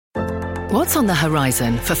What's on the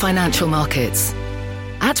horizon for financial markets?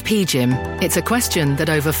 At PGIM, it's a question that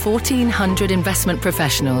over 1,400 investment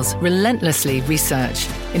professionals relentlessly research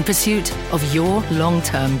in pursuit of your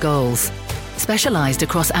long-term goals. Specialized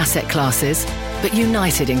across asset classes, but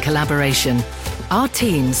united in collaboration, our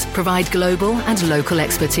teams provide global and local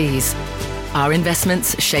expertise. Our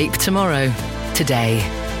investments shape tomorrow, today.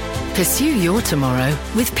 Pursue your tomorrow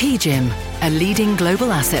with PGIM, a leading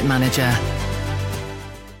global asset manager.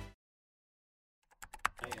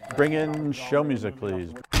 Bring in show music,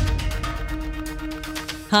 please.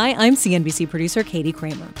 Hi, I'm CNBC producer Katie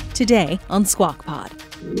Kramer. Today on Squawk Pod,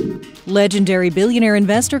 legendary billionaire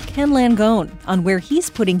investor Ken Langone on where he's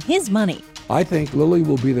putting his money. I think Lilly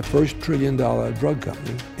will be the first trillion-dollar drug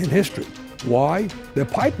company in history. Why? Their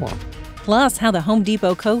pipeline. Plus, how the Home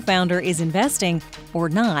Depot co-founder is investing, or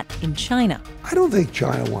not, in China. I don't think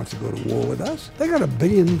China wants to go to war with us. They got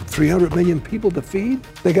 300 million people to feed.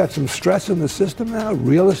 They got some stress in the system now,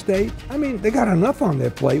 real estate. I mean, they got enough on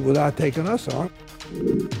their plate without taking us on.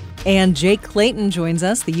 And Jake Clayton joins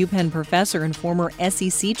us, the UPenn professor and former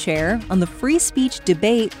SEC chair, on the free speech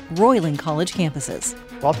debate roiling college campuses.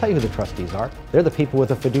 Well, I'll tell you who the trustees are. They're the people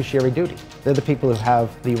with a fiduciary duty. They're the people who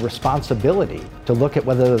have the responsibility to look at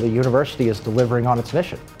whether the university is delivering on its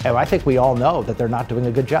mission. And I think we all know that they're not doing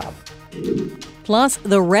a good job. Plus,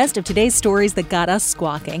 the rest of today's stories that got us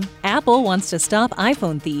squawking. Apple wants to stop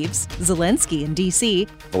iPhone thieves. Zelensky in D.C.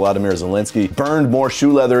 Volodymyr Zelensky burned more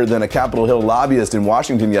shoe leather than a Capitol Hill lobbyist in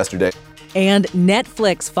Washington yesterday. And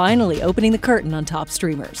Netflix finally opening the curtain on top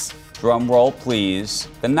streamers. Drum roll, please.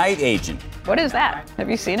 The Night Agent. What is that? Have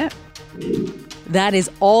you seen it? That is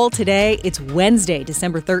all today. It's Wednesday,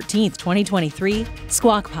 December 13th, 2023.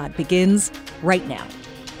 Squawk Pod begins right now.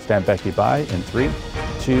 Stand Becky by in 3,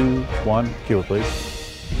 2, 1. Cue it, please.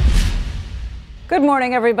 Good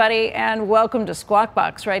morning, everybody, and welcome to Squawk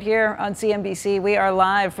Box right here on CNBC. We are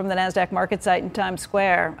live from the NASDAQ market site in Times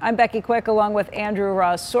Square. I'm Becky Quick along with Andrew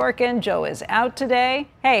Ross Sorkin. Joe is out today.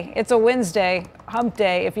 Hey, it's a Wednesday, hump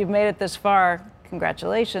day. If you've made it this far,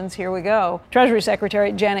 congratulations. Here we go. Treasury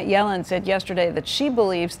Secretary Janet Yellen said yesterday that she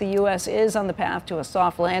believes the U.S. is on the path to a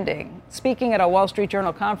soft landing. Speaking at a Wall Street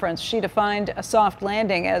Journal conference, she defined a soft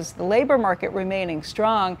landing as the labor market remaining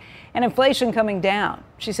strong and inflation coming down.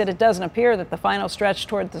 She said it doesn't appear that the final stretch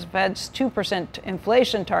toward the Fed's 2%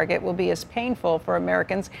 inflation target will be as painful for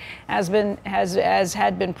Americans as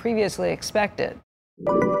had been previously expected.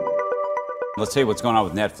 Let's tell you what's going on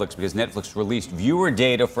with Netflix, because Netflix released viewer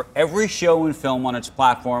data for every show and film on its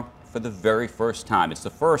platform for the very first time. It's the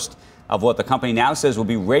first of what the company now says will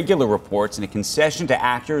be regular reports and a concession to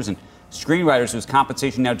actors and screenwriters whose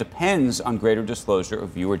compensation now depends on greater disclosure of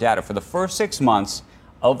viewer data. For the first 6 months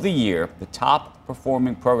of the year, the top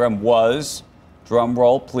performing program was, drum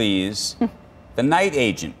roll please, The Night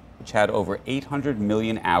Agent, which had over 800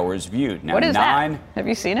 million hours viewed. Now, what is that? Have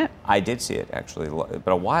you seen it? I did see it, actually,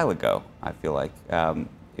 but a while ago, I feel like.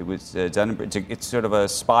 It was done. It's sort of a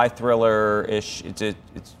spy thriller-ish.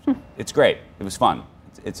 It's great. It was fun.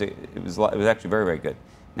 It was actually very, very good.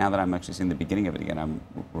 Now that I'm actually seeing the beginning of it again, I'm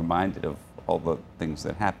reminded of all the things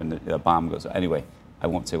that happened. A bomb goes. Anyway, I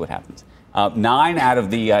won't say what happens. 9 out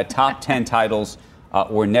of the top 10 titles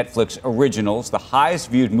were Netflix originals. The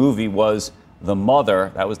highest viewed movie was The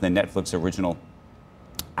Mother. That was the Netflix original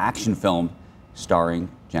action film starring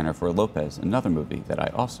Jennifer Lopez, another movie that I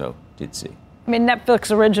also did see. I mean,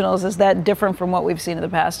 Netflix originals, is that different from what we've seen in the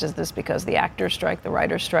past? Is this because the actors strike, the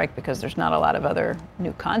writers strike, because there's not a lot of other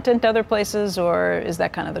new content other places, or is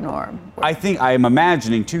that kind of the norm? I think I am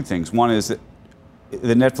imagining two things. One is that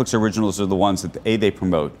the Netflix originals are the ones that, A, they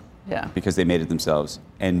promote because they made it themselves,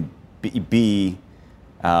 and B,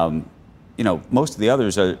 most of the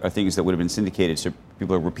others are things that would have been syndicated, so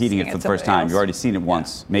people are repeating it for the first time. You've already seen it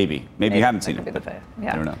once, maybe you haven't seen it, but I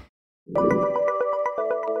don't know.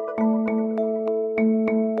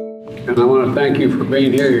 And I want to thank you for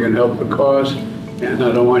being here. You're going to help the cause, and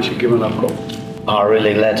I don't want you giving up hope. I'm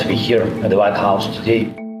really glad to be here at the White House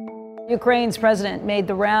today. Ukraine's president made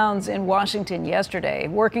the rounds in Washington yesterday,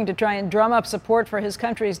 working to try and drum up support for his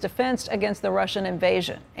country's defense against the Russian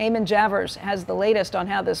invasion. Eamon Javers has the latest on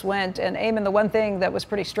how this went. And Eamon, the one thing that was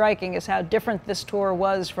pretty striking is how different this tour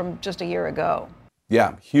was from just a year ago.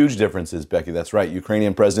 Yeah, huge differences, Becky. That's right.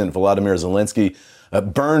 Ukrainian President Volodymyr Zelensky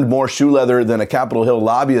burned more shoe leather than a Capitol Hill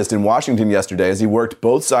lobbyist in Washington yesterday as he worked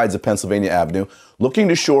both sides of Pennsylvania Avenue, looking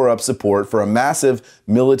to shore up support for a massive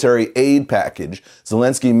military aid package.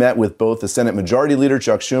 Zelensky met with both the Senate Majority Leader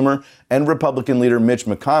Chuck Schumer and Republican leader Mitch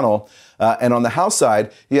McConnell. And on the House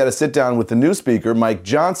side, he had a sit down with the new speaker, Mike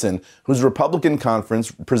Johnson, whose Republican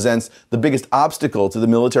conference presents the biggest obstacle to the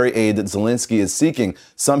military aid that Zelensky is seeking.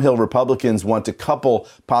 Some Hill Republicans want to couple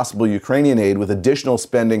possible Ukrainian aid with additional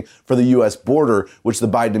spending for the U.S. border, which the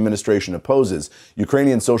Biden administration opposes.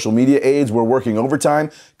 Ukrainian social media aides were working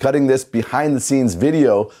overtime, cutting this behind-the-scenes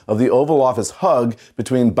video of the Oval Office hug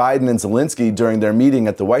between Biden and Zelensky during their meeting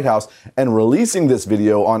at the White House and releasing this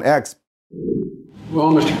video on X.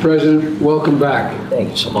 Well, Mr. President, welcome back.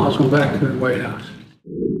 Thank you so much. Welcome back to the White House.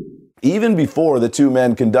 Even before the two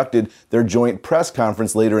men conducted their joint press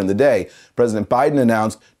conference later in the day, President Biden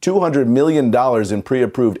announced $200 million in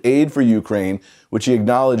pre-approved aid for Ukraine, which he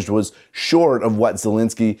acknowledged was short of what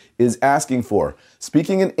Zelensky is asking for.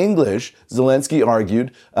 Speaking in English, Zelensky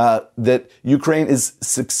argued that Ukraine is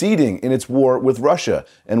succeeding in its war with Russia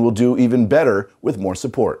and will do even better with more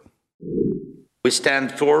support. We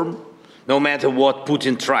stand firm. No matter what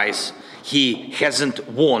Putin tries, he hasn't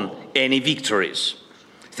won any victories.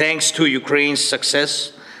 Thanks to Ukraine's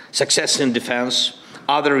success in defense,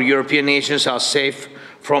 other European nations are safe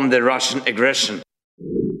from the Russian aggression.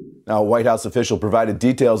 Now, a White House official provided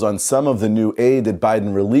details on some of the new aid that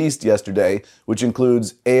Biden released yesterday, which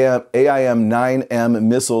includes AIM-9M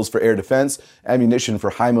missiles for air defense, ammunition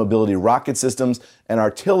for high-mobility rocket systems, and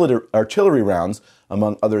artillery rounds,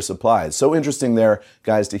 among other supplies. So interesting there,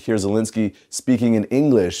 guys, to hear Zelensky speaking in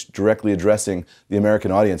English, directly addressing the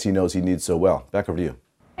American audience he knows he needs so well. Back over to you.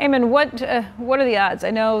 Eamon, what are the odds? I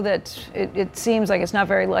know that it seems like it's not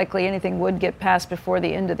very likely anything would get passed before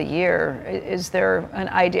the end of the year. Is there an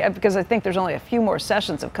idea? Because I think there's only a few more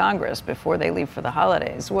sessions of Congress before they leave for the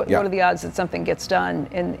holidays. What are the odds that something gets done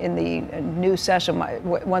in the new session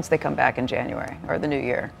once they come back in January or the new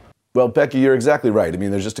year? Well, Becky, you're exactly right. I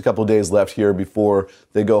mean, there's just a couple of days left here before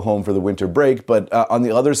they go home for the winter break. But on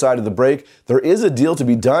the other side of the break, there is a deal to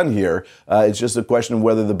be done here. It's just a question of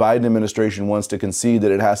whether the Biden administration wants to concede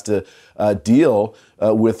that it has to deal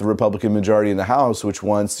with the Republican majority in the House, which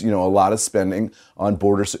wants, a lot of spending on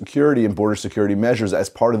border security and border security measures as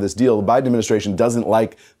part of this deal. The Biden administration doesn't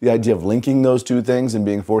like the idea of linking those two things and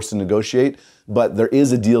being forced to negotiate. But there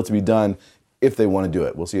is a deal to be done if they want to do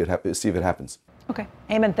it. We'll see if it happens. Okay.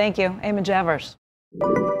 Eamon, thank you. Eamon Javers.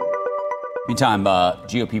 Meantime,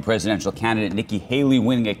 GOP presidential candidate Nikki Haley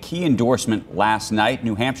winning a key endorsement last night.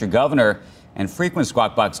 New Hampshire governor and frequent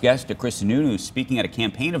Squawk Box guest Chris Sununu speaking at a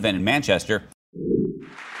campaign event in Manchester.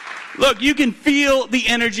 Look, you can feel the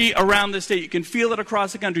energy around the state. You can feel it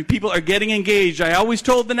across the country. People are getting engaged. I always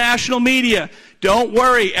told the national media, don't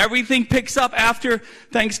worry, everything picks up after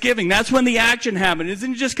Thanksgiving. That's when the action happens. It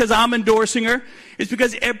isn't just because I'm endorsing her. It's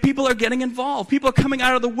because people are getting involved. People are coming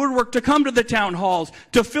out of the woodwork to come to the town halls,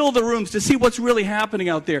 to fill the rooms, to see what's really happening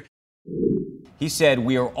out there. He said,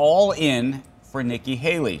 we are all in for Nikki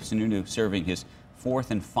Haley. Sununu serving his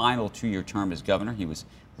fourth and final two-year term as governor. He was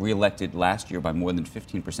reelected last year by more than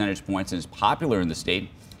 15 percentage points and is popular in the state.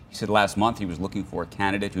 He said last month he was looking for a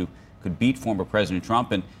candidate who could beat former President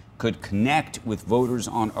Trump and could connect with voters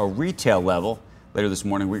on a retail level. Later this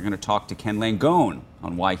morning, we're going to talk to Ken Langone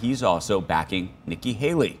on why he's also backing Nikki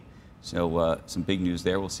Haley. So some big news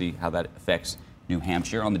there. We'll see how that affects New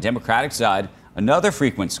Hampshire. On the Democratic side, another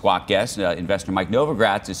frequent Squawk guest, investor Mike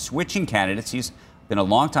Novogratz, is switching candidates. He's been a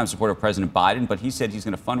longtime supporter of President Biden, but he said he's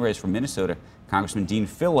going to fundraise for Minnesota Congressman Dean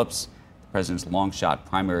Phillips, the president's long-shot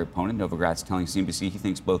primary opponent. Novogratz telling CNBC he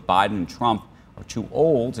thinks both Biden and Trump are too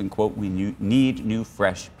old and, quote, we need new,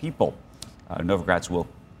 fresh people. Novogratz will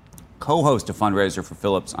co-host a fundraiser for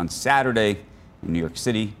Phillips on Saturday in New York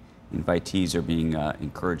City. Invitees are being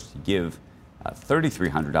encouraged to give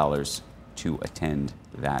 $3,300 to attend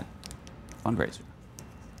that fundraiser.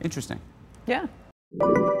 Interesting. Yeah.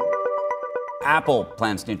 Apple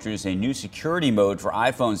plans to introduce a new security mode for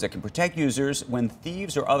iPhones that can protect users when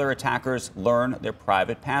thieves or other attackers learn their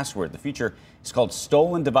private password. The feature is called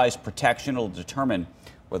Stolen Device Protection. It will determine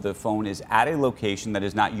whether the phone is at a location that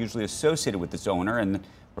is not usually associated with its owner and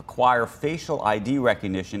require facial ID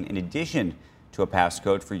recognition in addition to a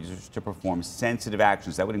passcode for users to perform sensitive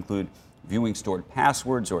actions. That would include viewing stored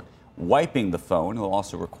passwords or wiping the phone. It will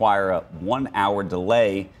also require a 1-hour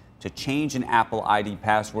delay to change an Apple ID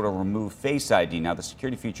password or remove Face ID. Now, the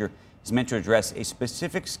security feature is meant to address a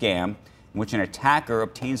specific scam in which an attacker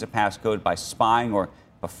obtains a passcode by spying or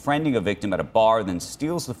befriending a victim at a bar, then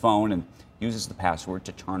steals the phone and uses the password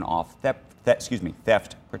to turn off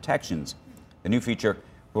theft protections. The new feature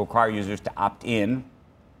will require users to opt in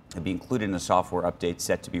and be included in a software update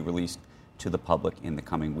set to be released to the public in the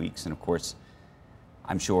coming weeks. And of course,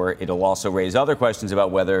 I'm sure it'll also raise other questions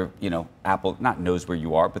about whether, Apple not knows where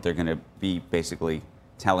you are, but they're going to be basically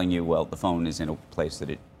telling you, well, the phone is in a place that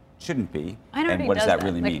it shouldn't be. And what does that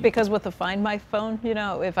really mean? Because with the Find My phone, we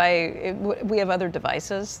have other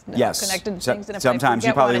devices connected to things. And if sometimes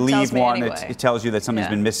you probably leave one, anyway. it tells you that something's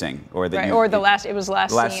been missing, or that it was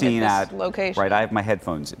last seen at this location. Right, I have my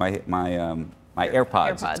headphones, my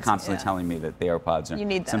AirPods. It's constantly telling me that the AirPods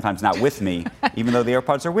are sometimes not with me, even though the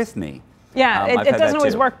AirPods are with me. Yeah, it doesn't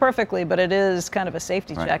always work perfectly, but it is kind of a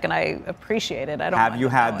safety check, and I appreciate it. Have you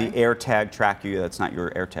had the AirTag track you? That's not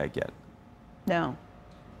your AirTag yet. No.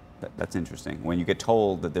 That's interesting. When you get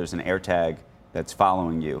told that there's an AirTag that's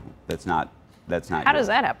following you, that's not. How does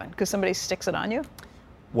that happen? Because somebody sticks it on you?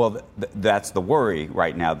 Well, that's the worry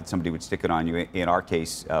right now, that somebody would stick it on you. In our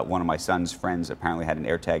case, one of my son's friends apparently had an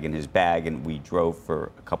AirTag in his bag, and we drove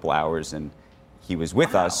for a couple hours, and he was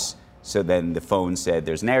with us. So then the phone said,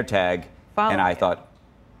 "There's an AirTag," and I thought,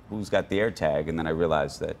 "Who's got the AirTag?" And then I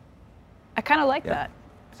realized that. I kind of like that.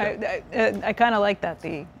 I kind of like that.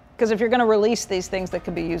 Because if you're going to release these things that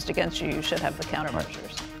could be used against you, you should have the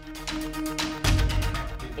countermeasures.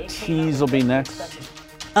 Cheese will be next.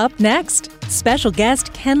 Up next, special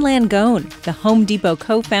guest Ken Langone, the Home Depot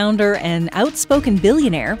co-founder and outspoken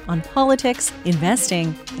billionaire, on politics,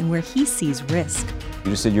 investing, and where he sees risk.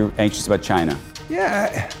 You just said you're anxious about China.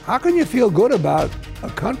 Yeah, how can you feel good about a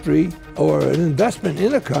country or an investment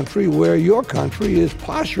in a country where your country is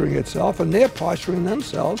posturing itself and they're posturing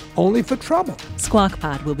themselves only for trouble? Squawk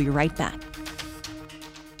Pod will be right back.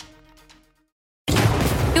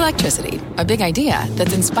 Electricity, a big idea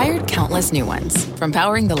that's inspired countless new ones. From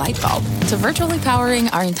powering the light bulb to virtually powering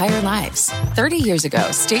our entire lives. 30 years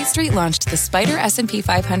ago, State Street launched the Spider S&P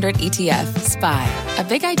 500 ETF, SPY. A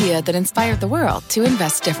big idea that inspired the world to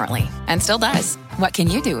invest differently. And still does. What can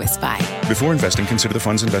you do with SPY? Before investing, consider the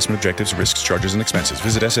fund's investment objectives, risks, charges, and expenses.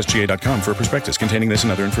 Visit ssga.com for a prospectus containing this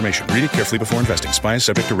and other information. Read it carefully before investing. SPY is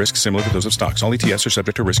subject to risks similar to those of stocks. All ETFs are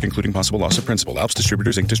subject to risk, including possible loss of principal. Alps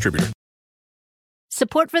Distributors, Inc. Distributor.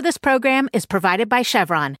 Support for this program is provided by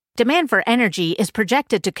Chevron. Demand for energy is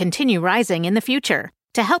projected to continue rising in the future.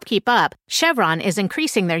 To help keep up, Chevron is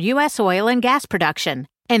increasing their U.S. oil and gas production,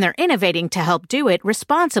 and they're innovating to help do it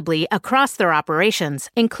responsibly across their operations,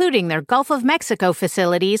 including their Gulf of Mexico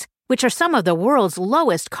facilities, which are some of the world's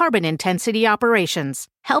lowest carbon intensity operations,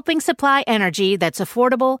 helping supply energy that's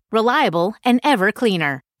affordable, reliable, and ever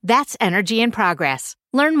cleaner. That's energy in progress.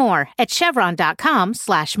 Learn more at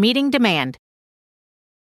chevron.com/meeting demand.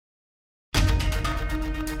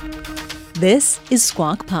 This is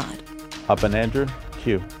Squawk Pod. Up and Andrew,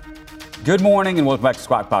 Q. Good morning and welcome back to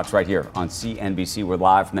Squawk Box right here on CNBC. We're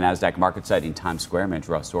live from the NASDAQ market site in Times Square. I'm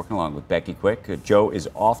Andrew Ross Sorkin along with Becky Quick. Joe is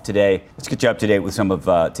off today. Let's get you up to date with some of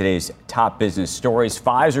today's top business stories.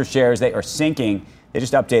 Pfizer shares, they are sinking. They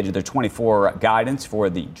just updated their 24 guidance for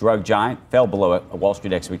the drug giant. Fell below a Wall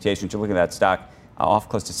Street expectations. You're looking at that stock off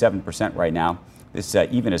close to 7% right now. This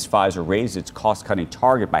even as Pfizer raised its cost-cutting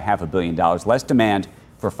target by $500 million. Less demand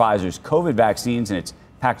for Pfizer's COVID vaccines and its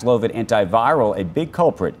Paxlovid antiviral, a big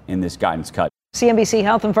culprit in this guidance cut. CNBC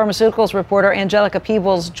Health and Pharmaceuticals reporter Angelica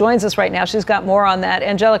Peebles joins us right now. She's got more on that.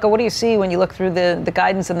 Angelica, what do you see when you look through the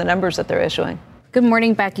guidance and the numbers that they're issuing? Good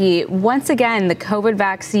morning, Becky. Once again, the COVID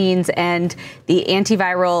vaccines and the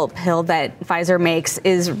antiviral pill that Pfizer makes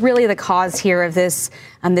is really the cause here of this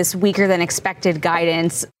weaker than expected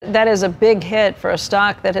guidance. That is a big hit for a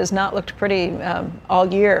stock that has not looked pretty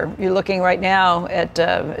all year. You're looking right now at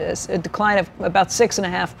a decline of about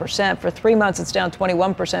 6.5%. For 3 months, it's down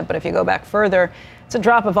 21%. But if you go back further, it's a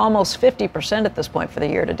drop of almost 50% at this point for the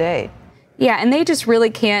year to date. Yeah, and they just really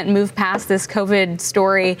can't move past this COVID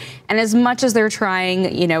story. And as much as they're trying,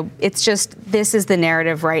 it's just this is the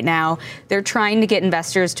narrative right now. They're trying to get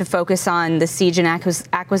investors to focus on the Seagen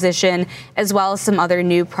acquisition, as well as some other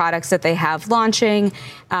new products that they have launching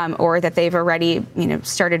or that they've already,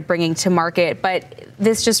 started bringing to market. But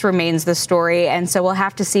this just remains the story. And so we'll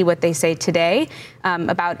have to see what they say today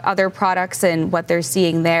about other products and what they're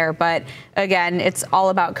seeing there. But again, it's all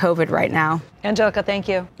about COVID right now. Angelica, thank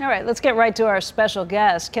you. All right, let's get right to our special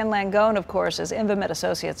guest. Ken Langone, of course, is Invamed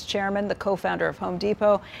Associates chairman, the co-founder of Home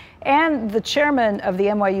Depot, and the chairman of the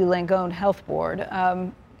NYU Langone Health Board.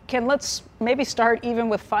 Ken, let's maybe start even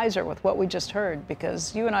with Pfizer, with what we just heard,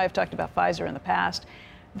 because you and I have talked about Pfizer in the past.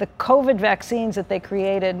 The COVID vaccines that they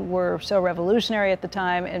created were so revolutionary at the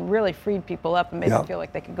time and really freed people up and made them feel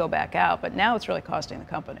like they could go back out. But now it's really costing the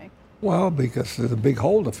company. Well, because there's a big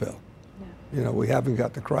hole to fill. We haven't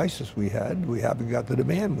got the crisis we had. We haven't got the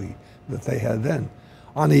demand that they had then.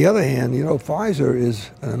 On the other hand, you know, Pfizer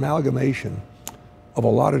is an amalgamation of a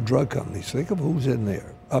lot of drug companies. Think of who's in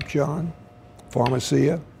there. Upjohn,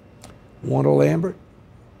 Pharmacia, Warner Lambert.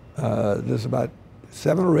 There's about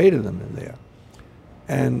 7 or 8 of them in there.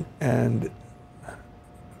 And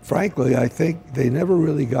frankly, I think they never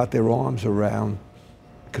really got their arms around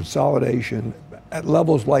consolidation at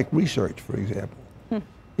levels like research, for example.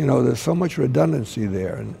 You know, there's so much redundancy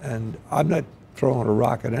there, and I'm not throwing a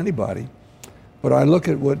rock at anybody, but I look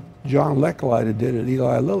at what John Lechleiter did at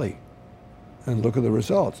Eli Lilly and look at the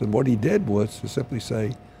results. And what he did was to simply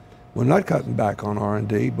say, we're not cutting back on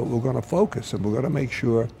R&D, but we're going to focus, and we're going to make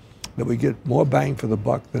sure that we get more bang for the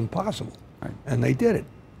buck than possible. Right. And they did it.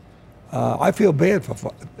 I feel bad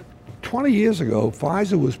for 20 years ago,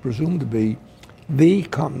 Pfizer was presumed to be the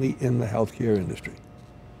company in the healthcare industry.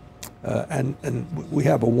 And we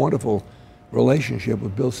have a wonderful relationship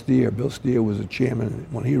with Bill Steer. Bill Steer was a chairman.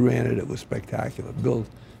 When he ran it, it was spectacular. Bill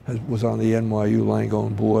was on the NYU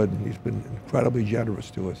Langone board, and he's been incredibly generous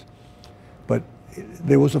to us. But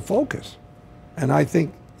there was a focus. And I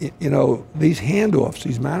think, you know, these handoffs,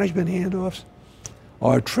 these management handoffs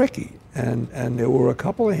are tricky. And there were a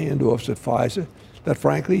couple of handoffs at Pfizer that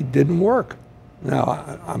frankly didn't work.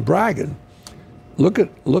 Now, I'm bragging. Look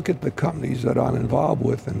at the companies that I'm involved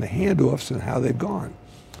with and the handoffs and how they've gone.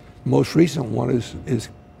 Most recent one is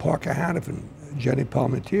Parker Hannifin, Jenny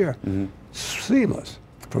Parmentier. Seamless,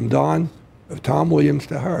 from Tom Williams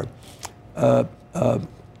to her.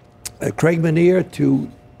 Craig Manier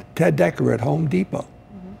to Ted Decker at Home Depot.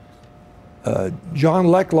 John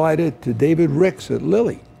Lechleiter to David Ricks at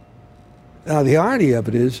Lilly. Now, the irony of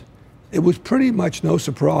it is, it was pretty much no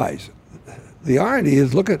surprise. The irony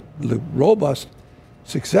is, look at the robust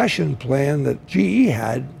succession plan that GE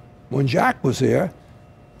had when Jack was there,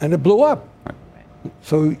 and it blew up.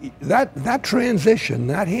 So that transition,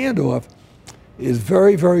 that handoff, is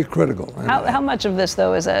very, very critical. How much of this,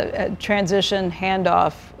 though, is a transition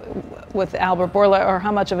handoff with Albert Bourla, or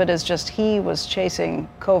how much of it is just he was chasing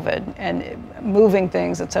COVID and moving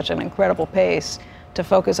things at such an incredible pace to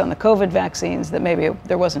focus on the COVID vaccines that maybe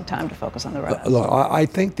there wasn't time to focus on the rest? Look, I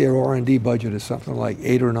think their R&D budget is something like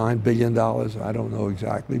 $8 or $9 billion. I don't know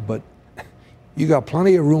exactly, but you got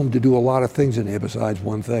plenty of room to do a lot of things in here besides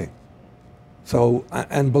one thing. So,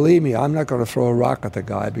 and believe me, I'm not going to throw a rock at the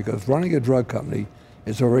guy, because running a drug company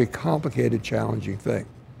is a very complicated, challenging thing.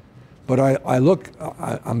 But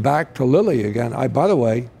I'm back to Lilly again. by the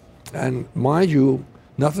way, and mind you,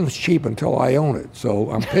 nothing's cheap until I own it,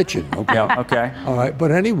 so I'm pitching, okay? Yeah, okay. All right,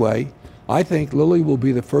 but anyway, I think Lilly will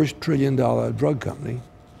be the first $1 trillion drug company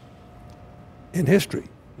in history.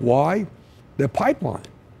 Why? Their pipeline.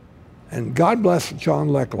 And God bless John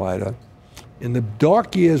Lechleiter. In the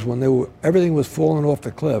dark years when everything was falling off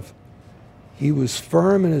the cliff, he was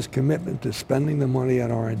firm in his commitment to spending the money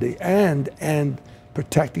on R&D and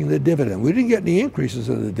protecting the dividend. We didn't get any increases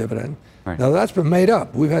in the dividend. Right. Now, that's been made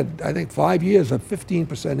up. We've had, I think, 5 years of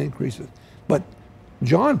 15% increases. But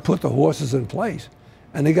John put the horses in place.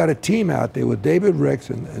 And they got a team out there with David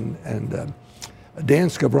Ricks and Dan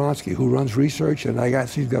Skavronsky, who runs research, and I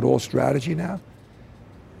guess he's got all strategy now.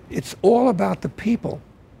 It's all about the people.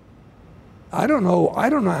 I don't know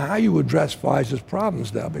how you address Pfizer's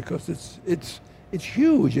problems now, because it's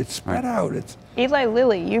huge. It's spread out. It's Eli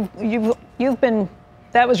Lilly. You've been.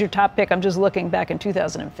 That was your top pick. I'm just looking back in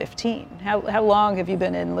 2015. How long have you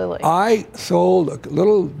been in Lilly? I sold a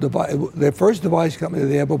little device. Their first device company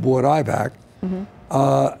they ever bought, IVAC.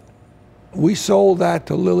 We sold that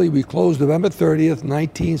to Lilly. We closed November 30th,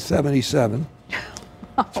 1977.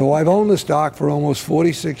 So I've owned the stock for almost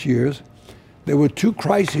 46 years. There were 2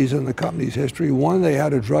 crises in the company's history. One, they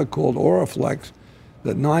had a drug called Oraflex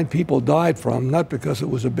that 9 people died from, not because it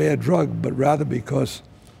was a bad drug, but rather because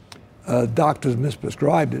doctors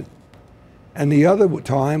misprescribed it. And the other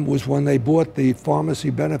time was when they bought the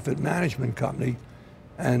pharmacy benefit management company,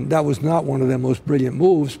 and that was not one of their most brilliant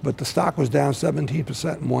moves, but the stock was down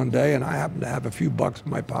 17% in one day, and I happened to have a few bucks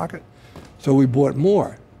in my pocket, so we bought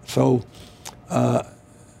more. So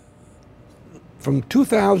from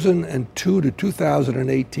 2002 to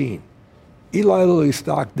 2018, Eli Lilly's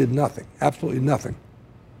stock did nothing, absolutely nothing.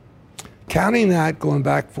 Counting that, going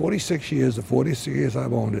back 46 years, the 46 years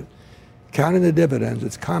I've owned it, counting the dividends,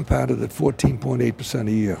 it's compounded at 14.8%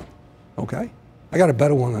 a year, okay? I got a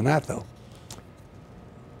better one than that, though.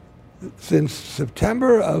 Since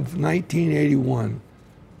September of 1981,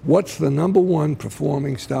 what's the #1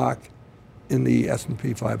 performing stock in the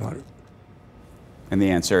S&P 500? And the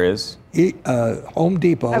answer is? Home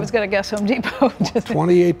Depot. I was going to guess Home Depot.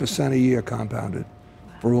 28% a year compounded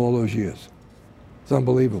for all those years. It's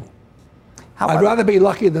unbelievable. I'd rather be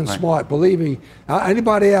lucky than smart. Believe me.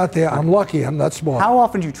 Anybody out there, I'm lucky. I'm not smart. How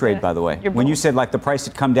often do you trade, by the way? When you said like the price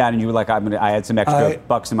had come down and you were like, I had some extra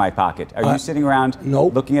bucks in my pocket. Are you sitting around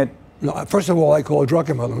looking at? No. First of all, I call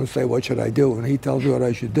Druckenmiller and say, "What should I do?" And he tells me what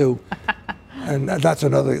I should do. And that's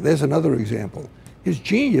another. There's another example. His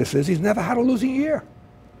genius is he's never had a losing year.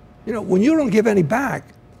 You know, when you don't give any back,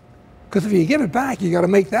 because if you give it back, you got to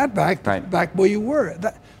make that back where you were.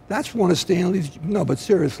 That's one of Stanley's. No, but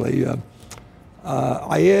seriously,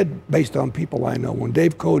 I add based on people I know. When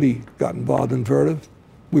Dave Cody got involved in Vertiv,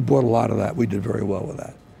 we bought a lot of that. We did very well with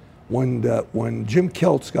that. When Jim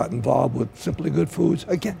Kiltz got involved with Simply Good Foods,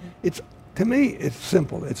 again, to me, it's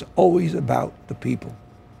simple. It's always about the people.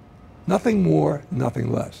 Nothing more,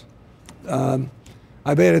 nothing less.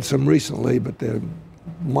 I've added some recently, but they're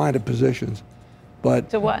minor positions. But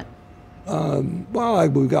to what?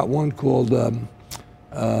 We've got one called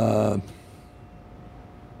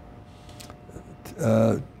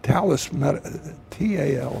Talus,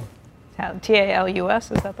 T-A-L.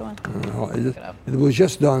 T-A-L-U-S, is that the one? It was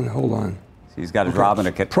just done, hold on. So he's got a job in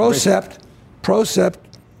a kit. Procept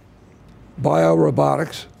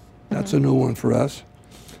Biorobotics, that's a new one for us.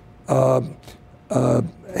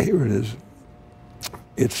 Here it is.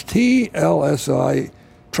 It's TLSI,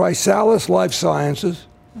 Trisalis Life Sciences.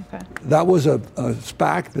 Okay. That was a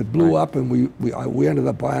SPAC that blew up, and we ended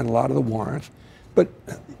up buying a lot of the warrants. But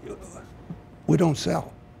we don't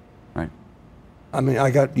sell. Right. I mean,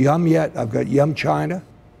 I got Yum yet. I've got Yum China.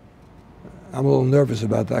 I'm a little nervous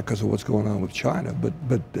about that because of what's going on with China.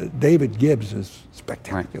 But David Gibbs is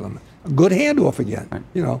spectacular. Right. A good handoff again. Right.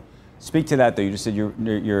 You know. Speak to that though. You just said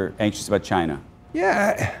you're anxious about China.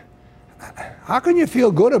 Yeah. How can you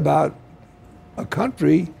feel good about a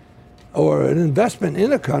country or an investment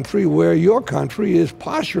in a country where your country is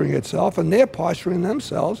posturing itself and they're posturing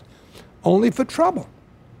themselves only for trouble?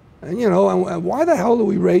 And you know, and why the hell are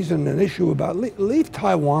we raising an issue about leave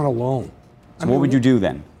Taiwan alone? So what would you do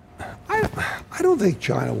then? I don't think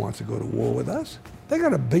China wants to go to war with us. They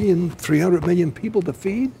got 300 million people to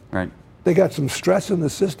feed. Right. They got some stress in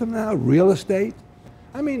the system now, real estate.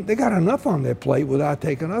 I mean, they got enough on their plate without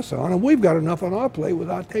taking us on, and we've got enough on our plate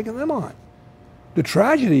without taking them on. The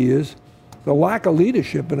tragedy is the lack of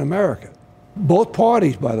leadership in America. Both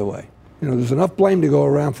parties, by the way. You know, there's enough blame to go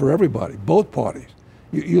around for everybody, both parties.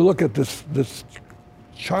 You look at this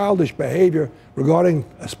childish behavior regarding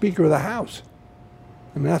a Speaker of the House.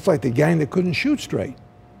 I mean, that's like the gang that couldn't shoot straight.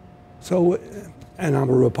 So, and I'm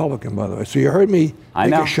a Republican, by the way. So you heard me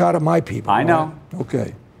take a shot at my people. I know. Right?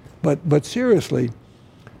 Okay. But seriously,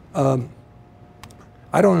 I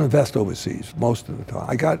don't invest overseas most of the time.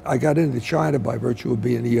 I got into China by virtue of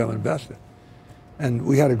being a young investor. And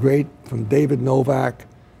we had a great, from David Novak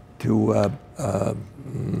to a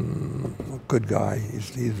good guy,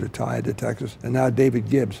 he's retired to Texas, and now David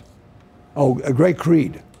Gibbs. Oh, a great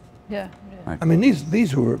Creed. Yeah. Right. I mean,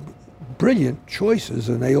 these were brilliant choices,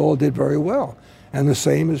 and they all did very well. And the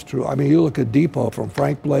same is true. I mean, you look at Depot, from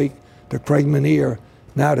Frank Blake to Craig Meniere,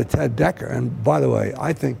 now to Ted Decker. And by the way,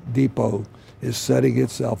 I think Depot is setting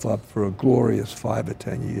itself up for a glorious 5 or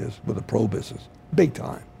 10 years with a pro business. Big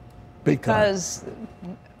time. Big time. Because,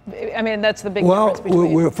 I mean, that's the big difference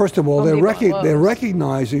between well, first of all, they're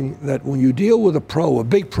recognizing that when you deal with a pro, a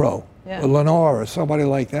big pro, a Lennar or somebody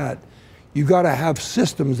like that, you got to have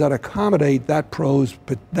systems that accommodate that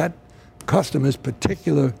customer's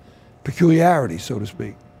particular peculiarity, so to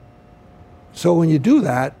speak. So when you do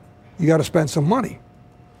that, you got to spend some money.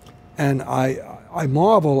 And I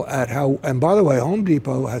marvel at how, and by the way, Home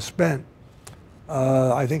Depot has spent,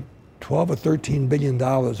 I think, $12 or $13 billion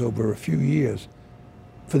over a few years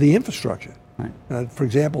for the infrastructure. Right. For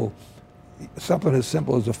example, something as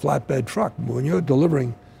simple as a flatbed truck. When you're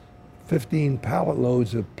delivering 15 pallet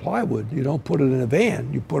loads of plywood, you don't put it in a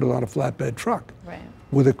van, you put it on a flatbed truck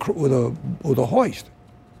with a hoist.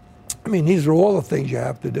 I mean, these are all the things you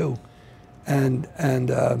have to do. And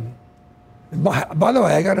by the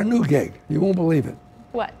way, I got a new gig. You won't believe it.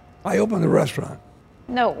 What? I opened a restaurant.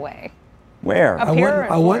 No way. Where?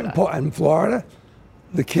 I went in Florida.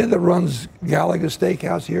 The kid that runs Gallagher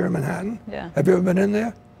Steakhouse here in Manhattan. Yeah. Have you ever been in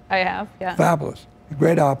there? I have, yeah. Fabulous.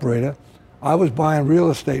 Great operator. I was buying real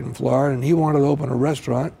estate in Florida, and he wanted to open a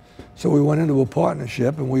restaurant. So we went into a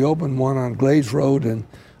partnership, and we opened one on Glades Road and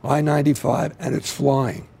I-95, and it's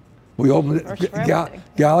flying. We opened it,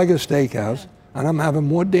 Gallagher Steakhouse, and I'm having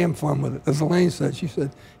more damn fun with it. As Elaine said, she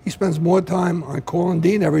said, he spends more time on calling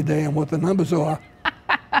Dean every day and what the numbers are.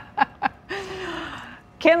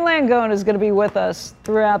 Ken Langone is going to be with us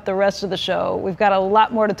throughout the rest of the show. We've got a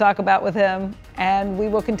lot more to talk about with him, and we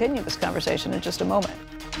will continue this conversation in just a moment.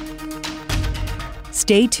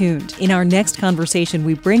 Stay tuned. In our next conversation,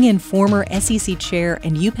 we bring in former SEC chair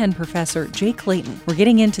and UPenn professor Jay Clayton. We're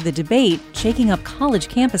getting into the debate shaking up college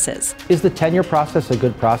campuses. Is the tenure process a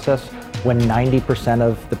good process when 90%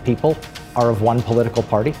 of the people are of one political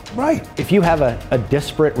party? Right. If you have a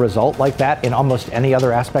disparate result like that in almost any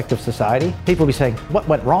other aspect of society, people will be saying, what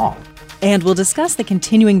went wrong? And we'll discuss the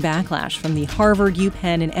continuing backlash from the Harvard,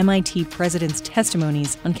 UPenn, and MIT presidents'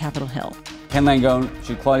 testimonies on Capitol Hill. Ken Langone,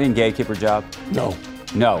 should Claudine Gay keep her job? No.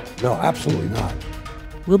 No. No, absolutely not.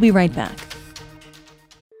 We'll be right back.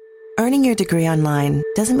 Earning your degree online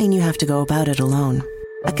doesn't mean you have to go about it alone.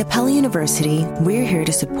 At Capella University, we're here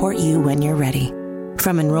to support you when you're ready.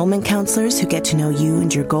 From enrollment counselors who get to know you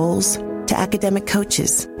and your goals, to academic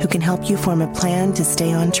coaches who can help you form a plan to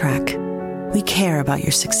stay on track. We care about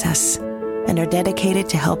your success and are dedicated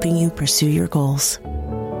to helping you pursue your goals.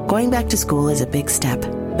 Going back to school is a big step,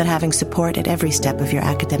 but having support at every step of your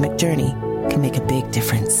academic journey can make a big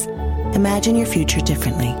difference. Imagine your future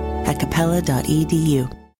differently at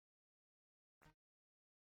capella.edu.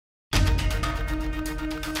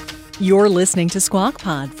 You're listening to Squawk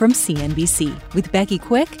Pod from CNBC with Becky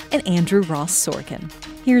Quick and Andrew Ross Sorkin.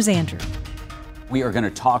 Here's Andrew. We are going to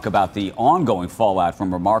talk about the ongoing fallout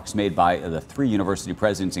from remarks made by the three university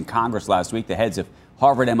presidents in Congress last week. The heads of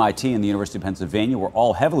Harvard, MIT, and the University of Pennsylvania were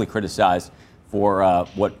all heavily criticized for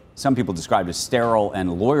what some people described as sterile and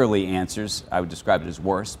lawyerly answers. I would describe it as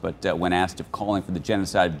worse, but when asked if calling for the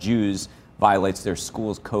genocide of Jews violates their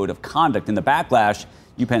school's code of conduct. In the backlash,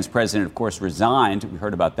 UPenn's president, of course, resigned. We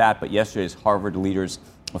heard about that, but yesterday's Harvard leaders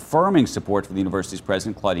affirming support for the university's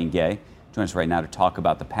president, Claudine Gay, joins us right now to talk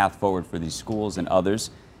about the path forward for these schools and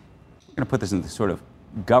others. We're going to put this in the sort of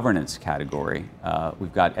governance category.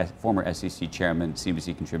 We've got former SEC chairman,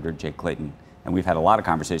 CNBC contributor Jay Clayton, and we've had a lot of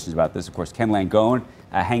conversations about this. Of course, Ken Langone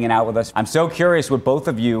hanging out with us. I'm so curious what both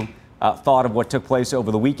of you thought of what took place over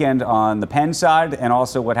the weekend on the Penn side and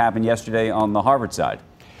also what happened yesterday on the Harvard side.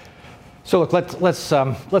 So look, let's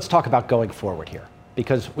talk about going forward here,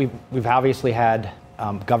 because we've obviously had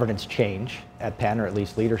governance change at Penn, or at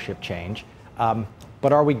least leadership change.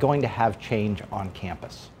 But are we going to have change on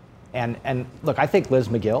campus? And look, I think Liz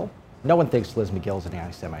Magill, no one thinks Liz Magill is an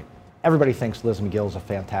anti-Semite. Everybody thinks Liz Magill is a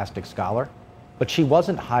fantastic scholar, but she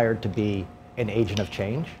wasn't hired to be an agent of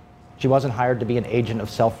change. She wasn't hired to be an agent of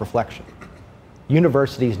self-reflection.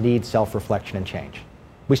 Universities need self-reflection and change.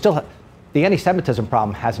 We still have, the anti-Semitism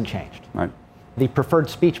problem hasn't changed. Right. The preferred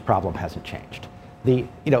speech problem hasn't changed.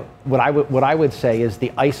 What I would say is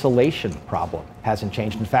the isolation problem hasn't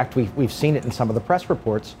changed. In fact, we've seen it in some of the press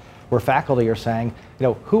reports where faculty are saying,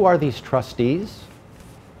 who are these trustees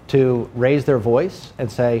to raise their voice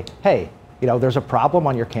and say, hey, there's a problem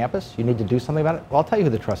on your campus, you need to do something about it? Well, I'll tell you who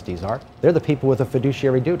the trustees are. They're the people with a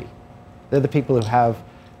fiduciary duty. They're the people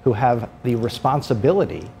who have the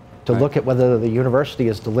responsibility to look at whether the university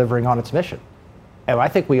is delivering on its mission. And I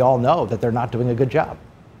think we all know that they're not doing a good job.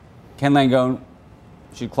 Ken Langone,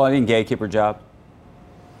 should Claudine Gay keep her job?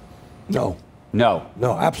 No. No.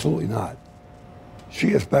 No, absolutely not.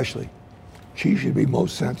 She especially. She should be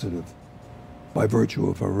most sensitive by virtue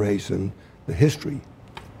of her race and the history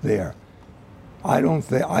there.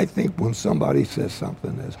 I think when somebody says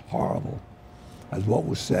something as horrible as what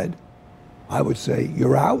was said, I would say,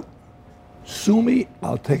 you're out, sue me,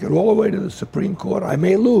 I'll take it all the way to the Supreme Court. I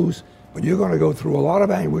may lose, but you're going to go through a lot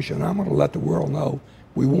of anguish, and I'm going to let the world know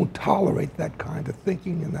we won't tolerate that kind of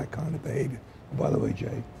thinking and that kind of behavior. And by the way,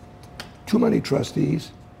 Jay, too many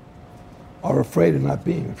trustees are afraid of not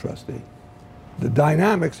being a trustee. The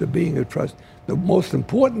dynamics of being a trustee, the most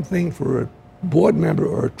important thing for a board member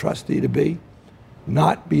or a trustee to be,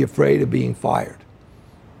 not be afraid of being fired.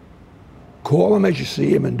 Call them as you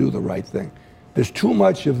see them and do the right thing. There's too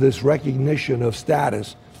much of this recognition of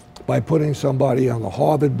status by putting somebody on the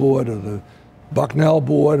Harvard board or the Bucknell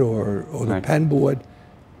board or the Penn board.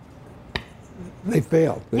 They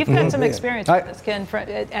failed. You've had some experience with this, Ken.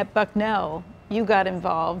 At Bucknell, you got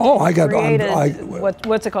involved. Oh, I got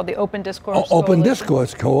what's it called? The Open Discourse Open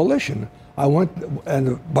Discourse Coalition. I went,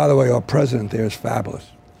 and by the way, our president there is fabulous.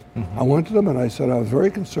 Mm-hmm. I went to them and I said I was very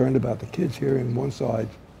concerned about the kids hearing one side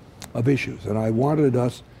of issues, and I wanted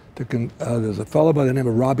us to. There's a fellow by the name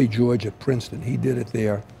of Robbie George at Princeton. He did it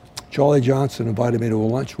there. Charlie Johnson invited me to a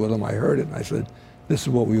lunch with him. I heard it and I said, "This is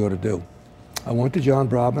what we ought to do." I went to John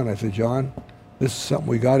Brobman. I said, "John, this is something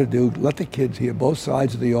we got to do. Let the kids hear both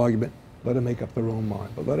sides of the argument. Let them make up their own mind,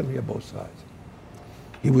 but let them hear both sides."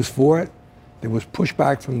 He was for it. There was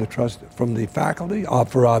pushback from the faculty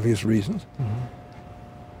for obvious reasons. Mm-hmm.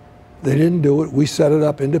 They didn't do it. We set it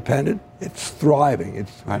up independent. It's thriving.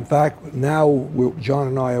 In fact, now John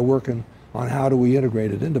and I are working on how do we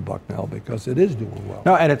integrate it into Bucknell, because it is doing well.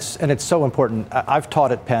 No, and it's so important. I've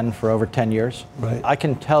taught at Penn for over 10 years. Right. I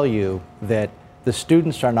can tell you that the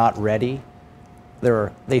students are not ready.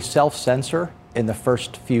 They self-censor in the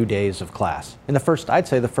first few days of class. I'd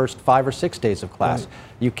say the first 5 or 6 days of class. Right.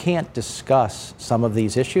 You can't discuss some of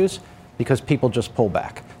these issues because people just pull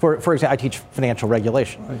back. For example, I teach financial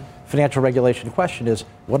regulation. Right. Financial regulation question is,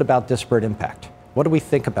 what about disparate impact? What do we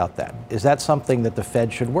think about that? Is that something that the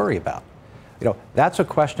Fed should worry about? That's a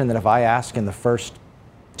question that if I ask in the first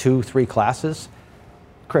 2-3 classes,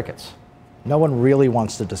 crickets. No one really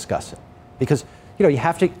wants to discuss it. Because, you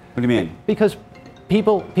have to... What do you mean? Because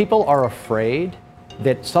people are afraid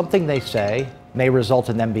that something they say may result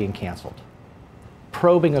in them being canceled.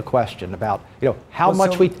 Probing a question about, how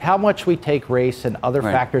much we take race and other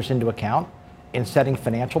factors into account in setting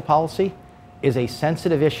financial policy is a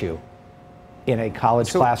sensitive issue in a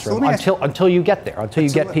college classroom until you get there, until you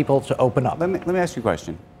get people to open up. Let me ask you a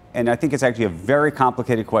question. And I think it's actually a very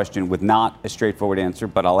complicated question with not a straightforward answer,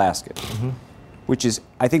 but I'll ask it. Mm-hmm. Which is,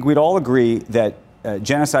 I think we'd all agree that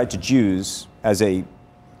genocide to Jews as a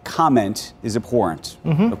comment is abhorrent,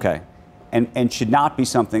 okay, and should not be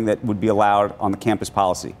something that would be allowed on the campus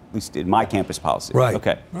policy, at least in my campus policy. Right.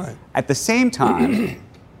 Okay. Right. At the same time,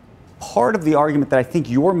 part of the argument that I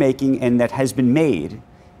think you're making and that has been made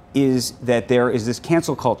is that there is this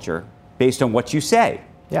cancel culture based on what you say.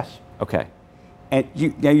 Yes. Okay. And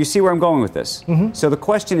now you see where I'm going with this. Mm-hmm. So the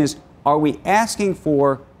question is, are we asking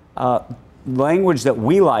for language that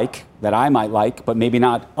we like, that I might like, but maybe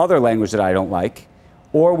not other language that I don't like?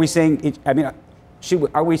 Or are we saying,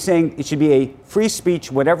 are we saying it should be a free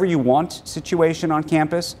speech, whatever you want situation on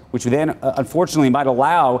campus, which then unfortunately might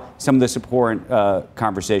allow some of this abhorrent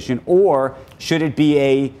conversation? Or should it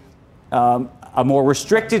be a more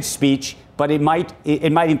restricted speech, but it might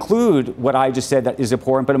include what I just said that is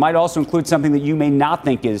abhorrent, but it might also include something that you may not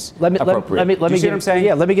think is appropriate? Let me see what I'm saying?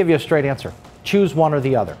 Yeah, let me give you a straight answer. Choose one or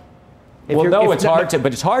the other. It's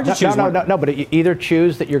hard to choose one. No, but you either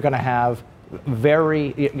choose that you're going to have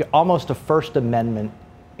almost a First Amendment,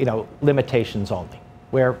 limitations only,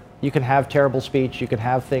 where you can have terrible speech, you can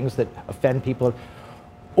have things that offend people,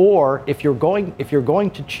 or if you're going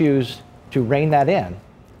to choose to rein that in,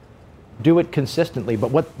 do it consistently.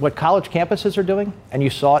 But what college campuses are doing, and you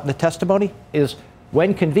saw it in the testimony, is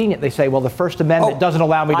when convenient, they say, well, the First Amendment doesn't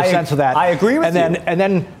allow me to censor that. I agree with you. And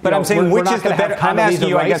then, but I'm saying, which is the better? I'm asking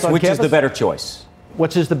you, I guess, which is the better choice?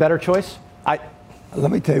 Which is the better choice? Let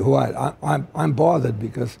me tell you what. I'm bothered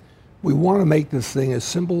because we want to make this thing as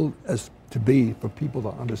simple as to be for people to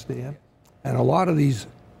understand, and a lot of these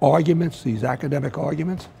arguments, these academic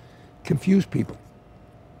arguments, confuse people.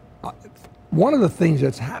 One of the things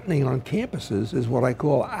that's happening on campuses is what I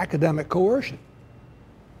call academic coercion.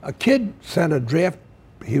 A kid sent a draft,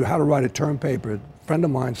 he had to write a term paper. A friend of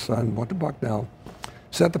mine's son went to Bucknell,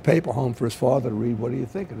 sent the paper home for his father to read. What do you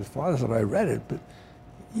think? And his father said, I read it, but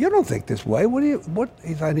you don't think this way.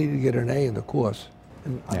 He said, I need to get an A in the course.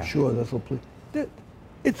 And I'm sure this will please.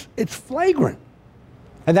 It's flagrant.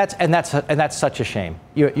 And that's such a shame.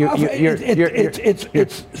 It's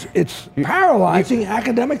paralyzing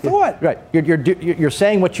academic thought. Right. You're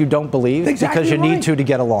saying what you don't believe because you need to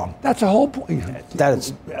get along. That's the whole point.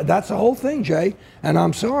 That's the whole thing, Jay. And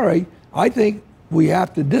I'm sorry. I think we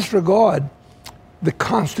have to disregard the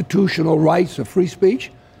constitutional rights of free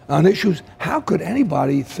speech on issues. How could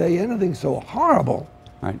anybody say anything so horrible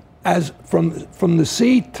as from the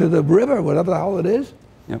sea to the river, whatever the hell it is?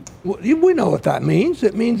 Yep. We know what that means.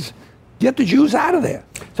 It means get the Jews out of there.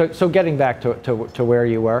 So getting back to where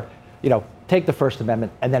you were, take the First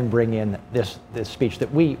Amendment and then bring in this speech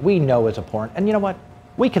that we know is abhorrent. And you know what?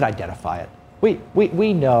 We can identify it.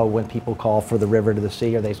 We know when people call for the river to the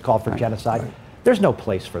sea or they call for genocide. Right. There's no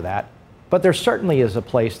place for that. But there certainly is a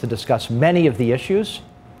place to discuss many of the issues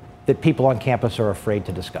that people on campus are afraid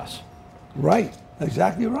to discuss. Right.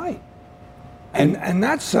 Exactly right. And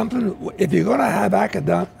that's something, if you're going to have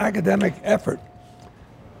academic effort,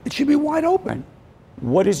 it should be wide open.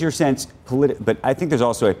 What is your sense, but I think there's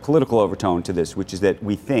also a political overtone to this, which is that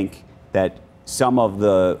we think that some of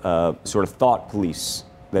the sort of thought police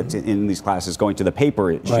that's in these classes going to the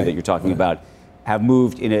paper issue that you're talking about have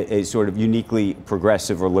moved in a sort of uniquely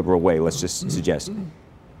progressive or liberal way, let's just suggest.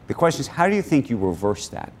 The question is, how do you think you reverse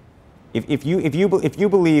that? If you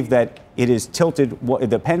believe that it is tilted,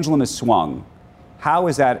 the pendulum is swung, how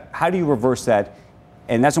do you reverse that?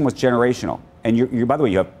 And that's almost generational. And you're by the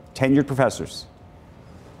way, you have tenured professors.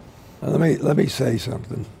 Let me say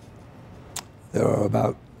something. There are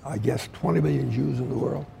about, I guess, 20 million Jews in the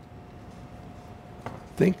world.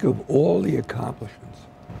 Think of all the accomplishments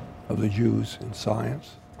of the Jews in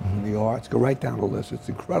science, in the arts. Go right down the list. It's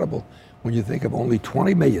incredible when you think of only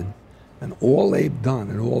 20 million and all they've done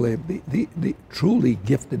and all the truly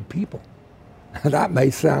gifted people. That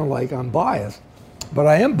may sound like I'm biased, but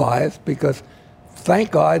I am biased because,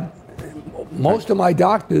 thank God, most of my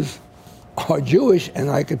doctors are Jewish, and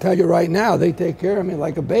I can tell you right now, they take care of me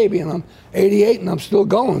like a baby, and I'm 88 and I'm still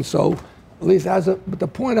going. So, at least but the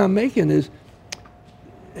point I'm making is,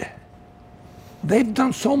 they've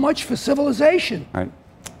done so much for civilization. Right.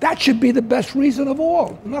 That should be the best reason of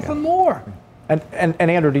all, nothing more. And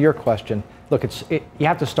Andrew, to your question, look, you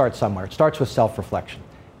have to start somewhere. It starts with self-reflection.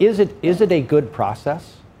 Is it a good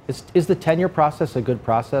process? Is the tenure process a good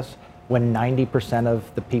process when 90%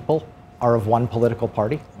 of the people are of one political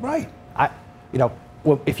party? Right.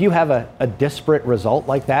 If you have a disparate result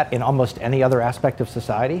like that in almost any other aspect of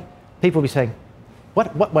society, people will be saying,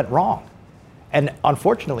 what went wrong? And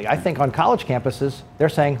unfortunately, I think on college campuses, they're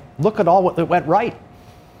saying, look at all that went right.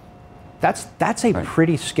 That's a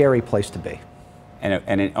pretty scary place to be.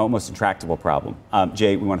 And an almost intractable problem.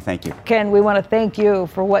 Jay, we want to thank you. Ken, we want to thank you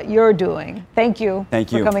for what you're doing. Thank you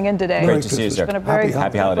for coming in today. Great to see you, sir. It's been a very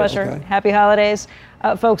happy holidays. pleasure. Okay. Happy holidays.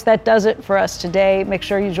 Folks, that does it for us today. Make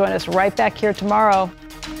sure you join us right back here tomorrow.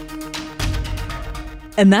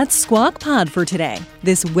 And that's Squawk Pod for today.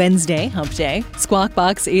 This Wednesday, Hump Day, Squawk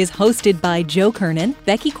Box is hosted by Joe Kernan,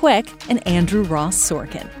 Becky Quick, and Andrew Ross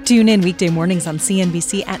Sorkin. Tune in weekday mornings on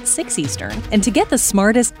CNBC at 6 Eastern. And to get the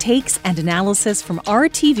smartest takes and analysis from our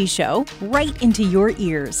TV show right into your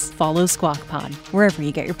ears, follow Squawk Pod wherever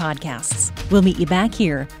you get your podcasts. We'll meet you back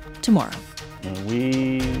here tomorrow.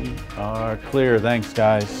 We are clear. Thanks,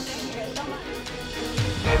 guys.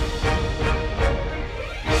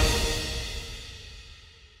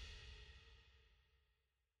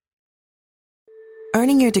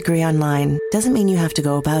 Earning your degree online doesn't mean you have to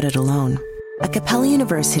go about it alone. At Capella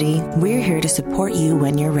University, we're here to support you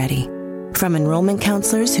when you're ready. From enrollment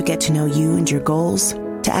counselors who get to know you and your goals,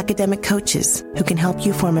 to academic coaches who can help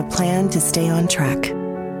you form a plan to stay on track.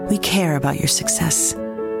 We care about your success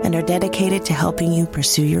and are dedicated to helping you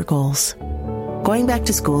pursue your goals. Going back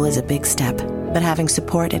to school is a big step, but having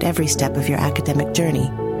support at every step of your academic journey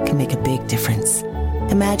can make a big difference.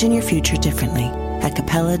 Imagine your future differently at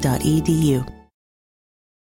capella.edu.